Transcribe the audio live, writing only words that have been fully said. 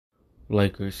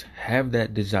Lakers have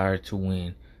that desire to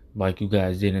win like you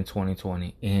guys did in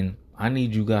 2020. And I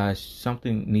need you guys,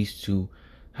 something needs to,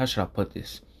 how should I put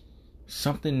this?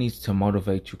 Something needs to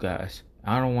motivate you guys.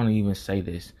 I don't want to even say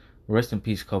this. Rest in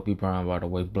peace, Kobe Bryant, by the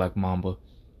way, Black Mamba.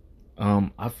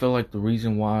 I feel like the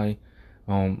reason why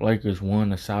Lakers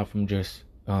won, aside from just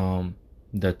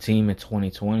the team in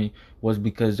 2020, was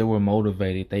because they were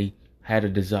motivated. They had a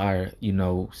desire,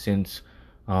 since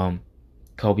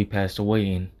Kobe passed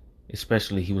away, and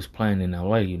especially he was playing in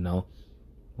LA.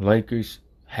 Lakers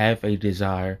have a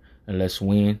desire, and let's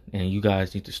win, and you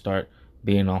guys need to start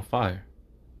being on fire.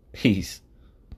 Peace.